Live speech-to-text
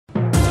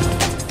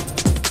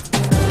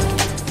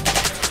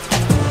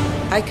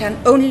I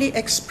can only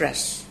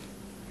express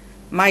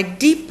my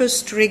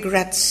deepest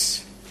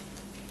regrets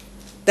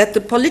that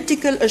the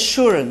political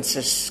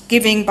assurances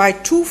given by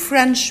two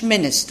French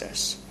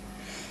ministers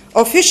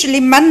officially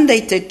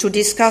mandated to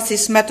discuss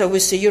this matter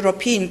with the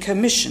European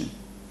Commission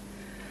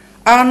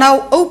are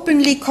now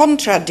openly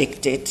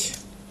contradicted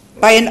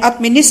by an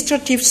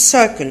administrative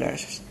circular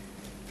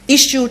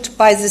issued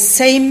by the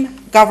same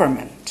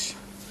government.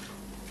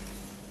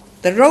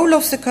 The role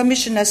of the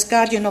Commission as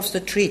guardian of the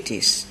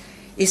treaties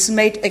is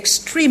made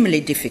extremely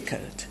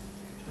difficult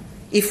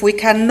if we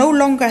can no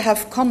longer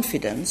have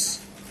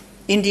confidence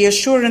in the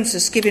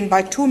assurances given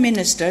by two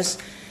ministers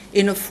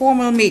in a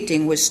formal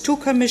meeting with two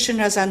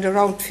commissioners and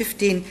around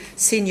 15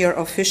 senior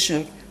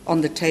officials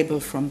on the table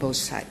from both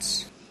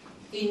sides.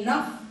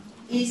 Enough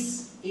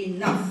is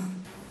enough.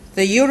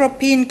 The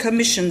European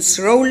Commission's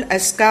role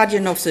as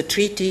guardian of the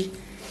treaty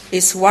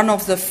is one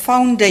of the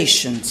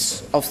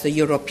foundations of the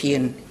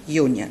European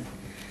Union,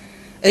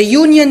 a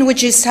union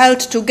which is held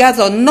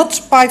together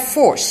not by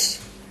force,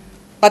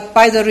 but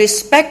by the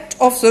respect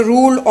of the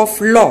rule of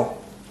law,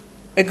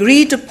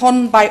 agreed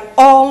upon by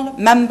all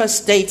member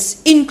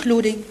states,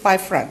 including by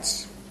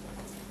France.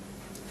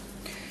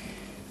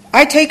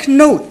 I take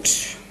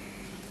note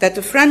that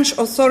the French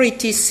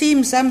authorities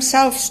seem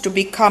themselves to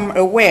become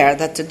aware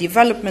that the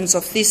developments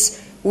of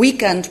this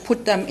weekend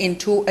put them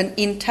into an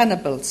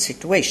untenable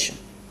situation.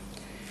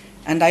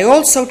 And I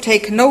also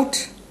take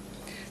note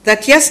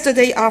that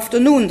yesterday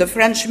afternoon the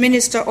French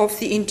Minister of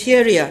the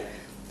Interior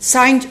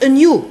signed a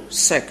new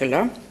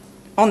circular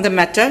on the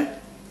matter,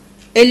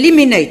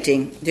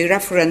 eliminating the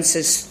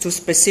references to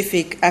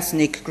specific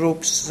ethnic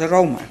groups, the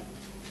Roma.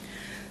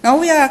 Now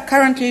we are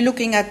currently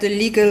looking at the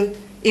legal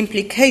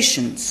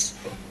implications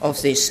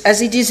of this,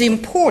 as it is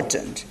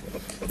important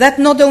that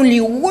not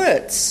only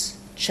words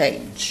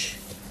change,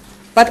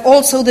 but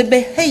also the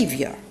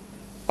behavior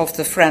of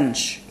the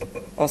French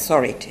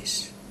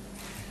authorities.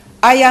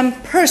 I am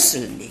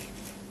personally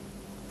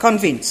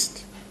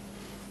convinced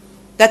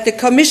that the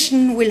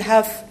Commission will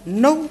have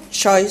no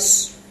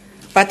choice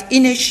but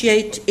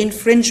initiate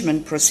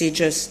infringement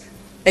procedures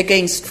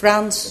against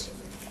France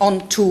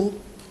on two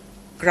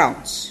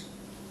grounds.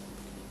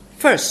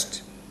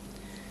 First,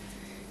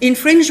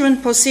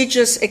 infringement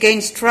procedures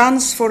against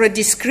France for a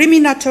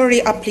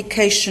discriminatory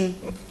application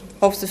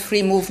of the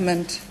Free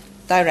Movement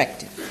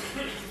Directive.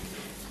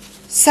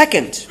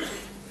 Second,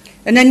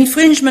 an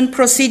infringement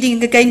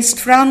proceeding against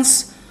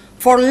France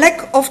for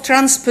lack of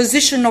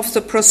transposition of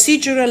the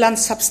procedural and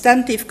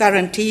substantive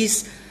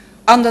guarantees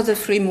under the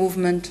Free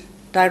Movement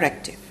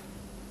Directive.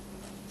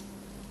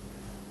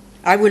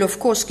 I will, of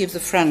course, give the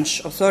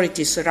French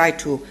authorities the right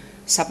to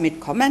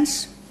submit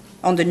comments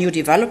on the new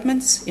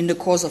developments in the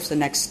course of the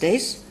next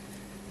days,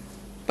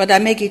 but I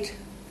make it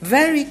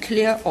very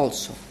clear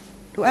also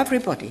to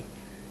everybody,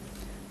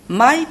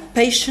 my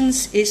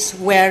patience is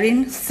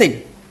wearing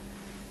thin.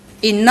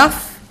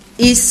 Enough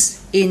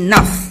is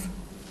enough.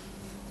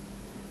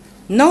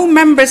 No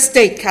member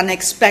state can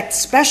expect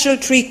special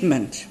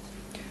treatment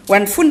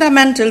when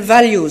fundamental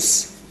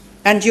values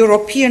and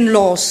European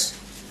laws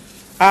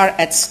are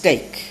at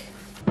stake.